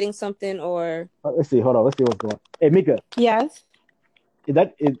headphones are hitting something or. Let's see. Hold on. Let's see what's going on. Hey, Mika. Yes. Is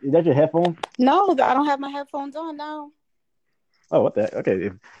that your headphones? No, I don't have my headphones on now. Oh, what the heck? Okay,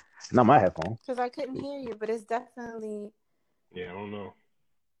 not my headphones. Because I couldn't hear you, but it's definitely. Yeah, I don't know.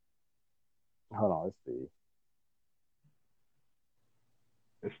 Hold on, let's see.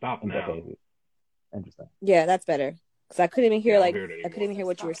 It stopped now. Okay. Interesting. Yeah, that's better. Because I couldn't even hear I couldn't even hear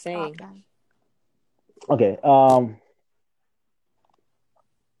what you were saying. Okay.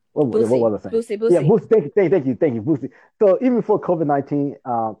 What was I saying? Boosie. Yeah, Boosie. Thank you, Boosie. So even before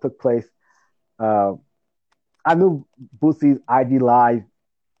COVID-19 took place, I knew Boosie's IG live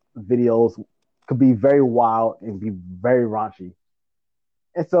videos could be very wild and be very raunchy.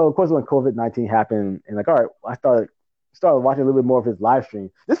 And so, of course, when COVID-19 happened, and all right, I started watching a little bit more of his live stream.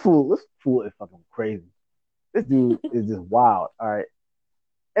 This fool is fucking crazy. This dude is just wild. All right.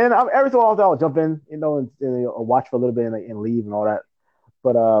 And every so often I'll jump in, and watch for a little bit and leave and all that.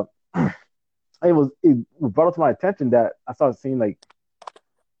 But it brought up to my attention that I started seeing like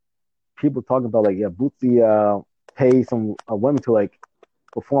people talking about like Bootsy pay some women to like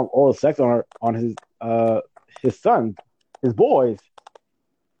perform oral sex on his son, his boys.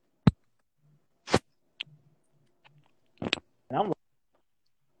 And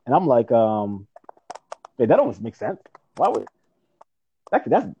I'm like, hey, that almost makes sense. Why would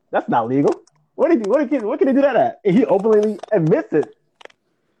that's not legal? What can he do that at? And he openly admits it.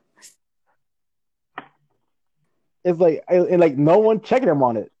 It's like, and like no one checking him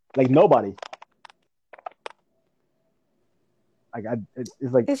on it, like nobody. Like it's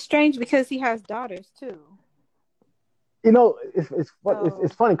like it's strange because he has daughters too. You know, it's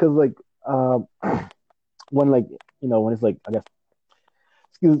funny because like when like when it's like I guess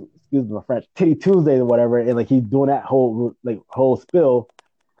excuse my French, Titty Tuesday or whatever, and like he's doing that whole spill,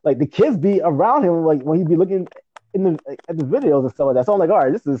 like the kids be around him like when he be looking at the videos and stuff like that. So I'm like, all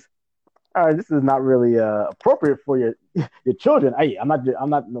right, this is not really appropriate for your children. I'm not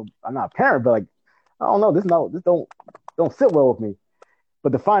a parent, but like I don't know, this don't sit well with me.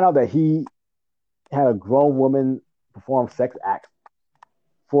 But to find out that he had a grown woman perform sex acts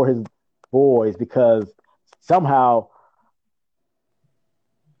for his boys because somehow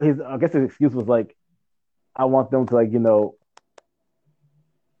I guess his excuse was like, I want them to like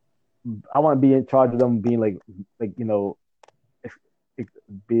I want to be in charge of them being like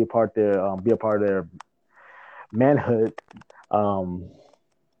be a part of their manhood,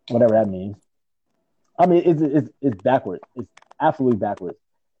 whatever that means. I mean, it's backwards. It's absolutely backwards.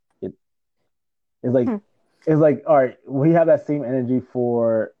 It's like all right, we have that same energy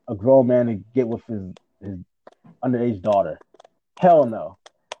for a grown man to get with his underage daughter. Hell no.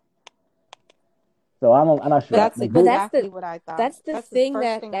 So I'm not sure. That's exactly what I thought. That's the thing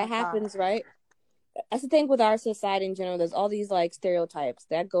that happens, right? That's the thing with our society in general. There's all these like stereotypes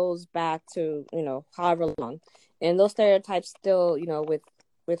that goes back to however long, and those stereotypes still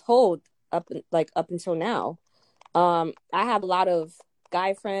withhold up until now. I have a lot of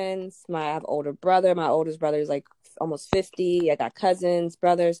guy friends. I have older brother. My oldest brother is like almost 50. I got cousins,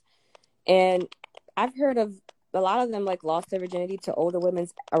 brothers, and I've heard of a lot of them like lost their virginity to older women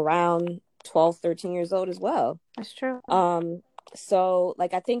around 12, 13 years old as well. That's true. So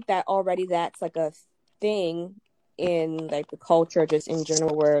like I think that already that's like a thing in like the culture just in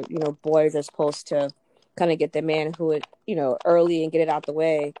general where boys are supposed to kind of get their manhood early and get it out the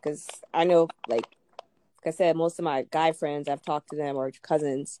way, because I know like I said, most of my guy friends I've talked to them or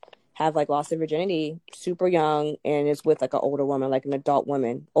cousins have like lost their virginity super young and is with like an older woman, like an adult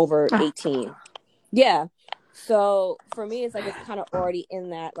woman over 18. Yeah. So for me it's like it's kind of already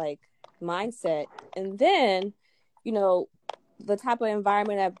in that like mindset. And then the type of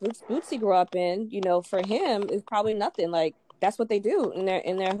environment that Bootsy grew up in, for him is probably nothing. Like that's what they do in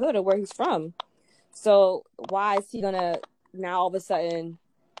their hood or where he's from. So why is he gonna now all of a sudden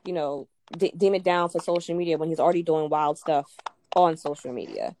dim it down for social media when he's already doing wild stuff on social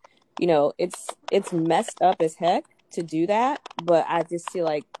media? It's messed up as heck to do that, but I just feel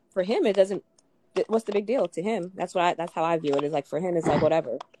like for him it doesn't. What's the big deal to him? That's how I view it. Is like for him it's like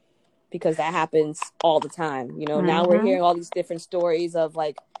whatever. Because that happens all the time. Now we're hearing all these different stories of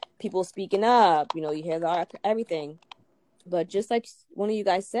like people speaking up, you hear everything. But just like one of you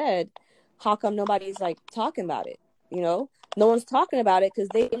guys said, how come nobody's like talking about it? No one's talking about it because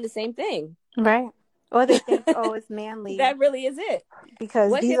they do the same thing. Right. Or they think, oh, it's manly. That really is it.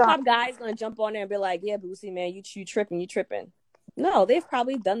 Because what hip-hop guy is going to jump on there and be like, yeah, Boosie, man, you tripping. No, they've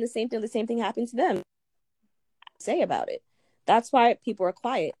probably done the same thing. The same thing happened to them. Say about it. That's why people are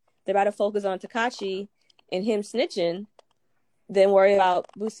quiet. They'd rather focus on Tekashi and him snitching than worry about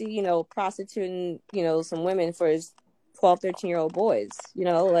Boosie, prostituting, some women for his 12, 13-year-old boys.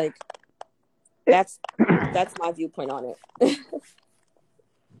 Like that's my viewpoint on it.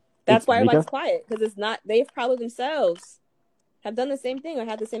 That's why everybody's quiet, because it's not. They've probably themselves have done the same thing or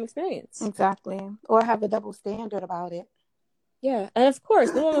had the same experience. Exactly, or have a double standard about it. Yeah, and of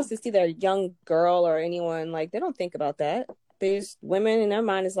course, no one wants to see their young girl or anyone like they don't think about that. There's women in their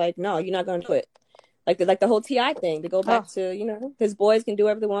mind is like, no, you're not going to do it. Like the whole T.I. thing. To go back to, his boys can do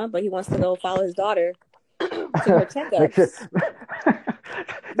whatever they want, but he wants to go follow his daughter to her checkups.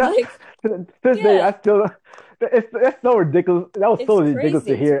 This day, I still, it's so ridiculous. That was so ridiculous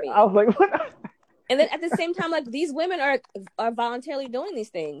to hear. I was like, what? And then at the same time, like these women are voluntarily doing these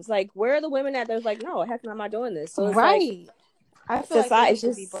things. Like, where are the women that there's like, no, heck no, I'm not doing this. So it's right. Like, I feel like they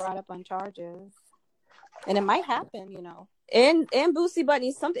should be brought up on charges, and it might happen, And Boosie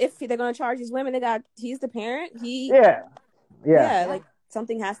Button, something if they're gonna charge these women, he's the parent. Yeah. Like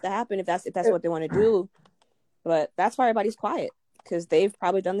something has to happen if that's what they want to do. But that's why everybody's quiet, because they've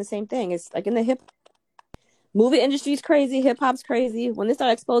probably done the same thing. It's like in the movie industry's crazy, hip hop's crazy. When they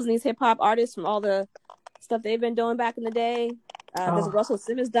start exposing these hip hop artists from all the stuff they've been doing back in the day, there's a Russell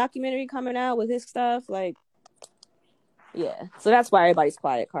Simmons documentary coming out with his stuff. Like, yeah. So that's why everybody's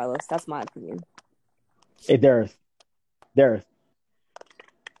quiet, Carlos. That's my opinion. Hey, Darius.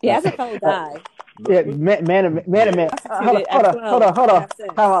 Yeah, as a fellow guy. Yeah, man. Hold on. Hold on.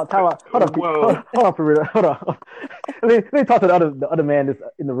 Let me talk to the other man that's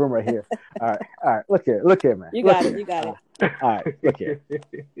in the room right here. All right. Look here, man. You got it. All right, look here.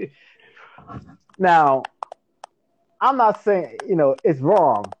 Now, I'm not saying it's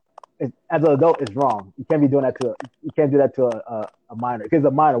wrong. As an adult, it's wrong. You can't be doing that you can't do that to a minor. Because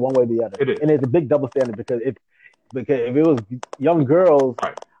a minor, one way or the other. It is. And it's a big double standard because if it was young girls.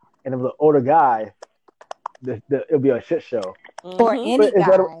 Right. And if it was an older guy, it'll be a shit show. Or any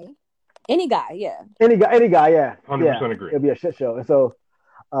guy. Any guy, yeah. Any guy, yeah. 100% agree. It'll be a shit show. And so,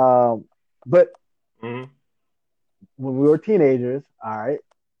 but when we were teenagers, all right,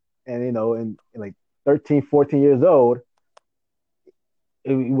 and in like 13, 14 years old,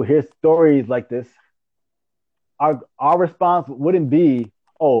 we would hear stories like this. Our response wouldn't be,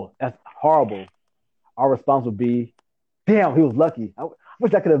 "Oh, that's horrible." Our response would be, "Damn, he was lucky. I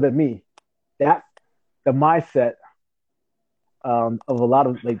wish that could have been me." That's the mindset of a lot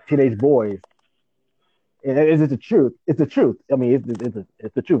of like teenage boys. And it's the truth. It's the truth. I mean, it's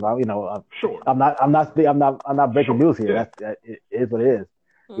the truth. Sure. I'm not breaking news here. Yeah. It is what it is.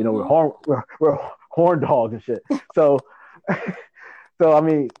 We're horn dogs and shit. So I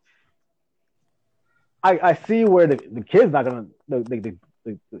mean, I see where the kid's not gonna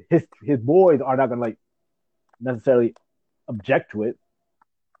his boys are not gonna like necessarily object to it.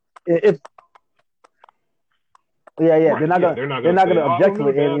 They're not gonna object to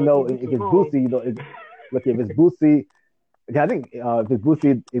it, and if it's Boosie, look, if it's Boosie, I think if it's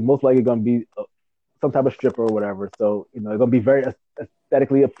Boosie, it's most likely gonna be some type of stripper or whatever. So it's gonna be very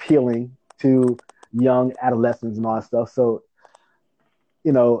aesthetically appealing to young adolescents and all that stuff. So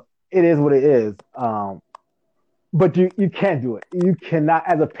it is what it is. But you can't do it. You cannot,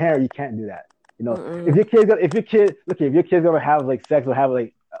 as a parent, you can't do that. If your kid's gonna have like sex or have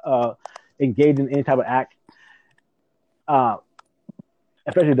like engage in any type of act,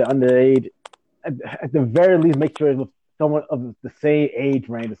 especially the underage, at the very least, make sure it's with someone of the same age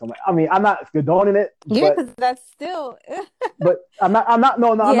range or something. I mean, I'm not condoning it. Yeah, because that's still. But I'm not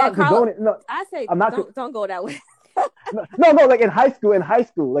condoning. No, I say don't go that way. No, like in high school,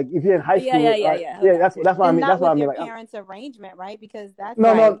 like if you're in high school, that's what I mean. That's what I mean. Like parents' arrangement, right? Because that's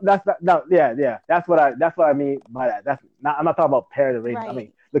that's what I mean by that. That's not. I'm not talking about parent arrangement. Right. I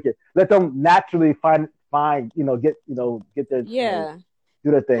mean, let them naturally find get their do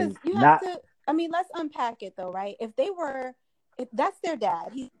their thing. Let's unpack it though, right? If that's their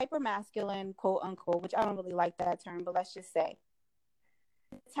dad, he's hyper masculine, quote unquote, which I don't really like that term, but let's just say.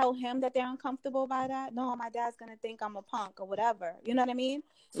 Tell him that they're uncomfortable by that. No, my dad's gonna think I'm a punk or whatever. You know what I mean?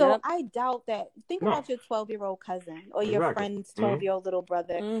 So I doubt that. Think about your 12-year-old cousin or your friend's 12-year-old little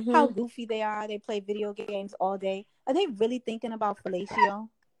brother. How goofy they are. They play video games all day. Are they really thinking about fellatio?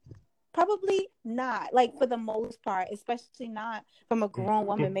 Probably not. Like for the most part, especially not from a grown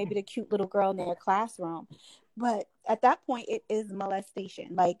woman. Maybe the cute little girl in their classroom. But at that point, it is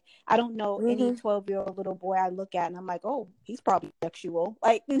molestation. Like, I don't know any 12-year-old little boy I look at and I'm like, oh, he's probably sexual.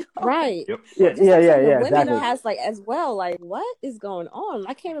 Like, no. Right. Yep. Yeah. Women exactly. Has like as well. Like, what is going on?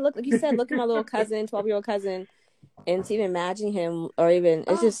 I can't even look. Like you said, look at my little cousin, 12-year-old cousin, and to even imagine him, or even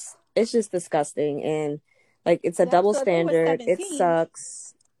it's just disgusting. And like, it's a double standard. It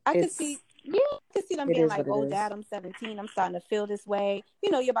sucks. I could see them being like, oh, Dad, I'm 17. I'm starting to feel this way.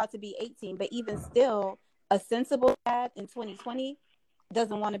 You're about to be 18. But even still, a sensible dad in 2020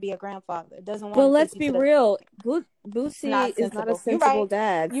 doesn't want to be a grandfather. Doesn't want. Well, let's be real. Boosie is not a sensible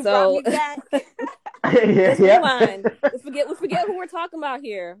dad. You so brought me back. Let's rewind. Let's forget who we're talking about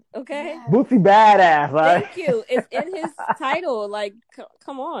here. Okay. Yeah. Boosie badass. Right? Thank you. It's in his title. Like,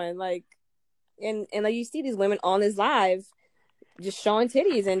 come on. Like, and like you see these women on his live, just showing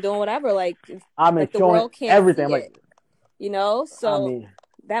titties and doing whatever. Like, the world can't everything. See it, so.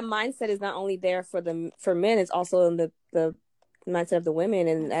 That mindset is not only there for men, it's also in the mindset of the women,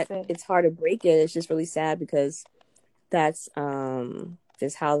 and it's hard to break it. It's just really sad because that's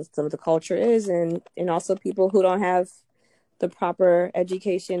just how some of the culture is, and also people who don't have the proper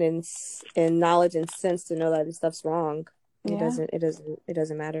education and knowledge and sense to know that this stuff's wrong. Yeah. It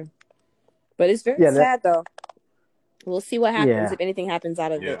doesn't matter. But it's very sad though. We'll see what happens if anything happens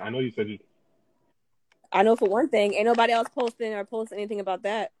out of it. Yeah, I know you said I know for one thing, ain't nobody else posting anything about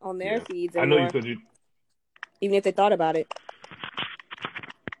that on their feeds anymore. I know you said even if they thought about it.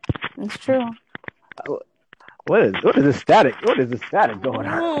 It's true. What is this static? What is this static going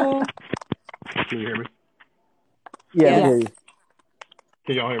on? Can you hear me? Yeah, I hear you.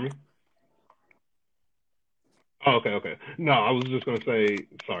 Can y'all hear me? Oh, okay. No, I was just gonna say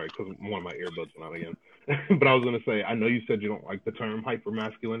sorry because one of my earbuds went out again. But I was gonna say I know you said you don't like the term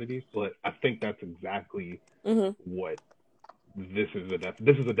hypermasculinity, but I think that's exactly what this is.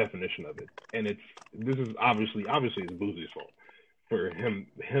 This is a definition of it, and this is obviously it's Boosie's fault for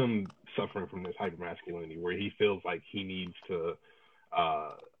him suffering from this hypermasculinity where he feels like he needs to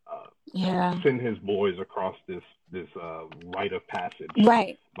send his boys across this rite of passage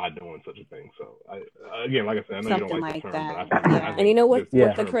by doing such a thing. So again, like I said, I know Something you don't like the term, that. but I think and you know what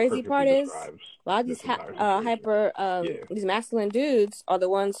the term crazy part is? A lot of these these masculine dudes are the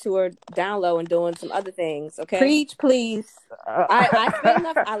ones who are down low and doing some other things. Okay, preach, please. I spent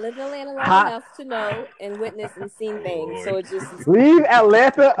enough. I lived in Atlanta long enough to know and witness and seen things. So it just leave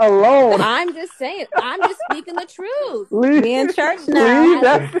Atlanta alone. I'm just saying. I'm just speaking the truth. Me in church now.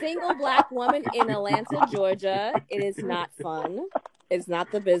 As a single Black woman in Atlanta, Georgia, it is not fun. It's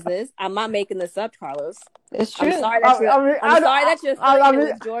not the business. I'm not making this up, Carlos. It's true. I'm sorry that you're affiliated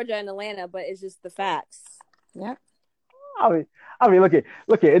with Georgia and Atlanta, but it's just the facts. Yep. I mean, look at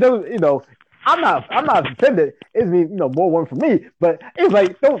it. Doesn't I'm not offended. It's more one for me, but it's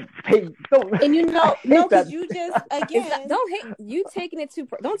like don't. And no, because you just again don't hate you taking it too.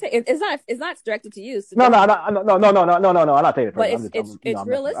 Don't take it. It's not directed to you. So no. I'm not taking it. But it's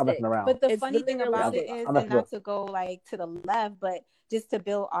realistic. I'm messing around. But the funny thing about it is, and not to go like to the left, but just to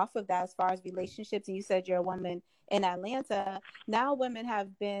build off of that as far as relationships. And you said you're a woman in Atlanta. Now women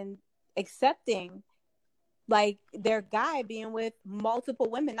have been accepting like their guy being with multiple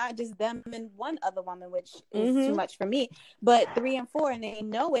women, not just them and one other woman, which is too much for me, but 3 and 4, and they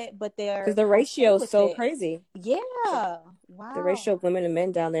know it, but because the ratio is so crazy. Yeah. Wow. The ratio of women and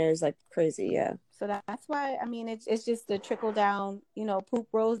men down there is like crazy. Yeah. So that's why, I mean, it's just the trickle down, poop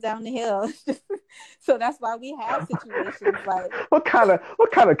rolls down the hill. So that's why we have situations like what kind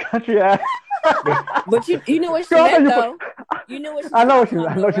of country ass. But you know what she meant though. You know what she meant. I know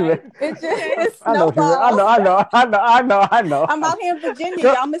what you meant. It's just I know. I'm out here in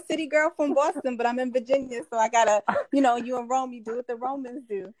Virginia. I'm a city girl from Boston, but I'm in Virginia, so I gotta, you in Rome, you do what the Romans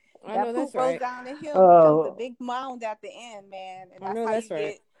do. I know that's right. Rolls down the hill, becomes a big mound at the end, man, and that's how you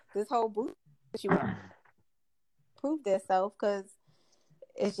get this whole boost. She would prove themselves because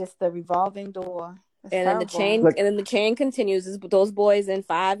it's just the revolving door. And then the chain continues. Those boys in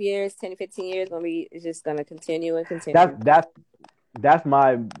 5 years, 10, 15 years, it's just gonna continue and continue. That's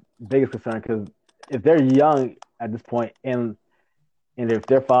my biggest concern, because if they're young at this point, and if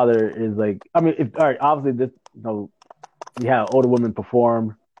their father is like, I mean, obviously this, you have older women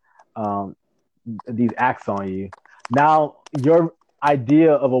perform these acts on you. Now your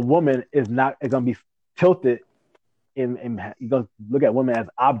idea of a woman is going to be tilted in you're going to look at women as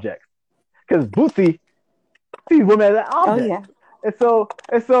objects, because Boosie sees women as an object. Oh yeah. And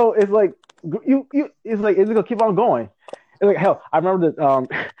so it's like it's going to keep on going. It's like, hell, I remember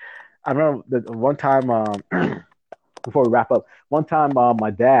that one time before we wrap up, one time my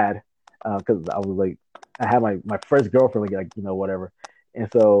dad, because I had my first girlfriend, like whatever, and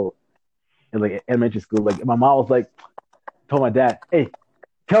so in like elementary school, like my mom was like, told my dad, hey,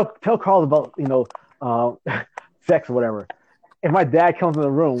 tell Carl about sex or whatever. And my dad comes in the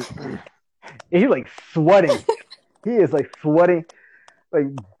room and he's like sweating. He is like sweating, like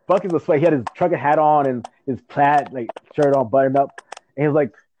buckets of sweat. He had his trucker hat on and his plaid like shirt on, buttoned up. And he was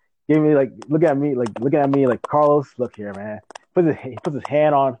like, gave me like looking at me like, Carlos, look here, man. He puts his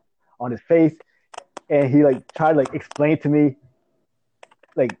hand on his face, and he like tried to like explain to me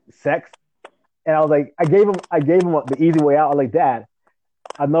like sex. And I was like, I gave him the easy way out. I was like, Dad,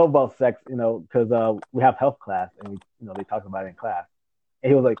 I know about sex, because we have health class, and they talk about it in class. And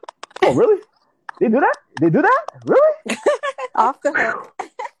he was like, oh, really? They do that? Really? Off the hook.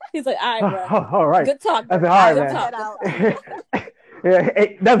 He's like, all right, bro. All right. Good talk. I said, all right, man. Yeah,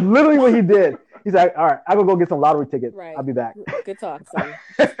 that's literally what he did. He's like, all right, I'm going to go get some lottery tickets. Right. I'll be back. Good talk, son.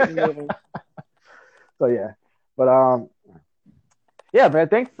 So, yeah. But, yeah, man,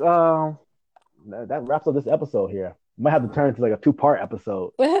 thanks. That wraps up this episode here. We might have to turn into like a 2-part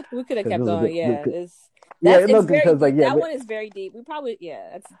episode. We could have kept going. Yeah. That one is very deep. We probably,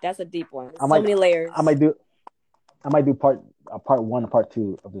 that's a deep one. So many layers. I might do part 1 and part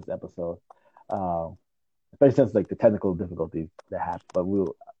 2 of this episode. Especially since like the technical difficulties that happen, but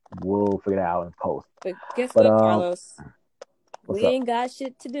we'll figure it out in post. But guess what, Carlos? We up? Ain't got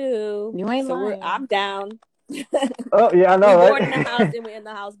shit to do. You ain't lying. I'm down. Oh yeah, I know, we're right? bored in the house, and we're in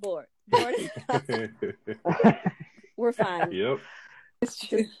the house bored. We're fine. Yep. It's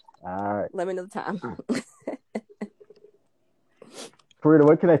true. All right. Let me know the time. Karita,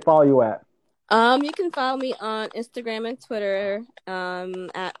 where can they follow you at? You can follow me on Instagram and Twitter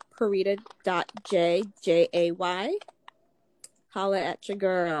at Karita.jay. Holla at your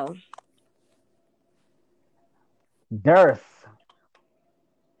girl. Durst,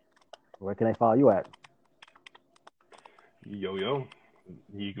 where can they follow you at? Yo.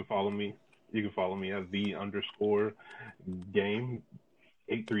 You can follow me. You can follow me at _game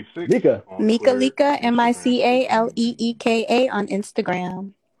 836. Mika. Mika Leeka, MICALEEKA on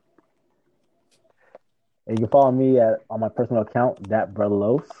Instagram. And you can follow me on my personal account, That Brother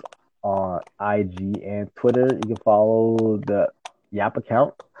Los, on IG and Twitter. You can follow the Yap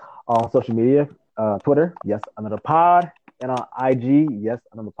account on social media, Twitter, Yes Another Pod, and on IG, Yes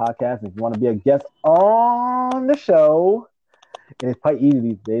Another Podcast. And if you want to be a guest on the show, and it's quite easy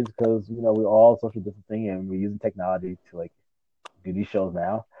these days because we're all social distancing and we're using technology to do these shows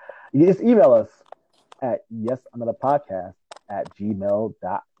now. You can just email us at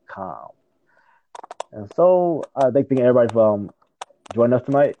yesanotherpodcast@gmail.com. And so thank everybody for joining us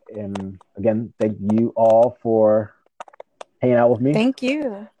tonight. And again, thank you all for hanging out with me. Thank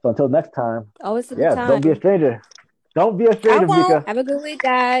you. So until next time. Always a good time. Don't be a stranger. Don't be a stranger, Mika. Have a good week,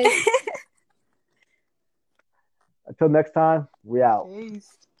 guys. Until next time, we out.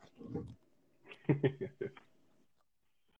 Peace.